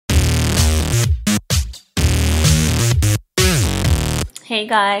Hey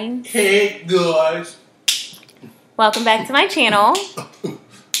guys. Hey guys. Welcome back to my channel.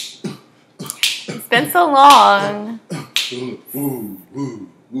 It's been so long.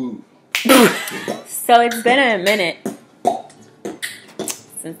 So it's been a minute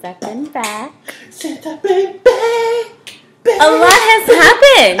since I've been back. Since I've been back. A lot has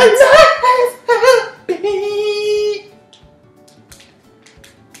happened. A lot has happened.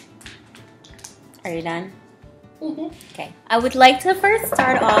 Are you done? Mm-hmm. Okay. I would like to first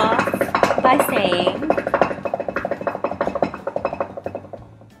start off by saying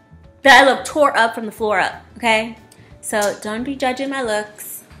that I look tore up from the floor up, okay? So don't be judging my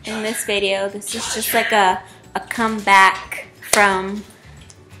looks in this video. This is just like a comeback from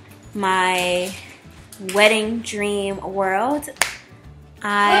my wedding dream world.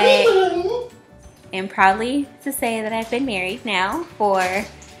 I am proudly to say that I've been married now for...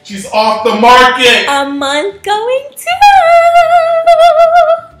 She's off the market. a month going to.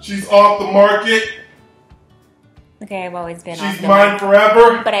 She's off the market. Okay, I've always been off She's the mine market.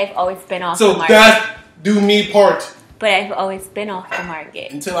 forever. But I've always been off the So market. that do me part. But I've always been off the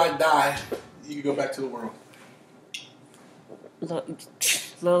market. Until I die, you can go back to the world.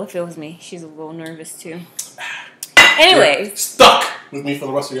 Lola feels me. She's a little nervous too. Anyways. You're stuck with me for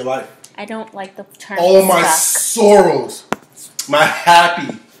the rest of your life. I don't like the term All my stuck. sorrows. My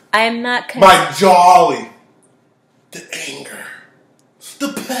happy. I am not My jolly. The anger.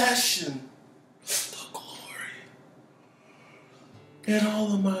 The passion. The glory. And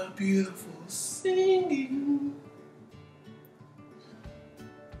all of my beautiful singing.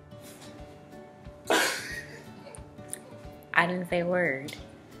 I didn't say a word.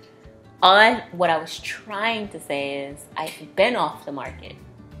 What I was trying to say is I've been off the market.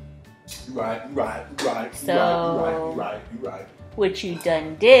 Right. So- Right. What you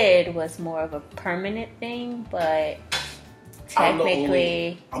done did was more of a permanent thing, but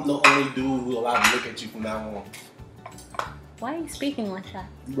technically... I'm the only dude who's allowed to look at you from now on. Why are you speaking like that?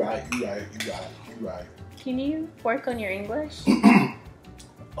 You right. Can you work on your English?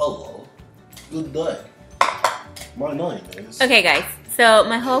 Hello. Good day. My name is... Okay guys, so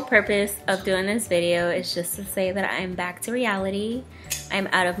my whole purpose of doing this video is just to say that I'm back to reality. I'm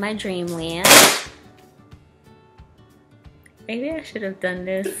out of my dreamland. Maybe I should have done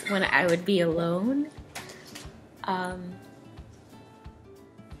this when I would be alone.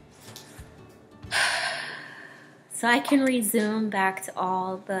 So I can resume back to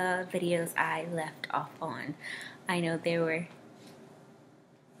all the videos I left off on. I know there were...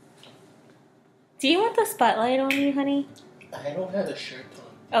 Do you want the spotlight on you, honey? I don't have a shirt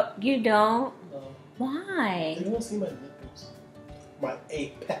on. Oh, you don't? No. Why? You don't see my nipples. My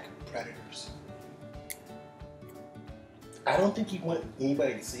apex predators. I don't think you want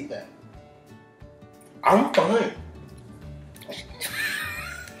anybody to see that. I'm fine.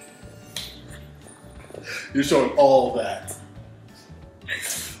 You're showing all that.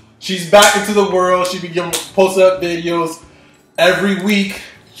 She's back into the world. She be posting up videos every week.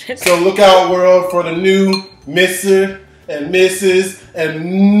 So look out, world, for the new Mr. and Mrs.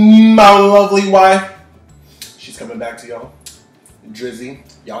 and my lovely wife. She's coming back to y'all. Drizzy.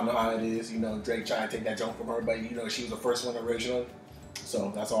 Y'all know how it is. You know, Drake tried to take that jump from her, but you know, she was the first one originally.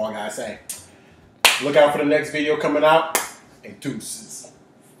 So that's all I gotta say. Look out for the next video coming out. And deuces.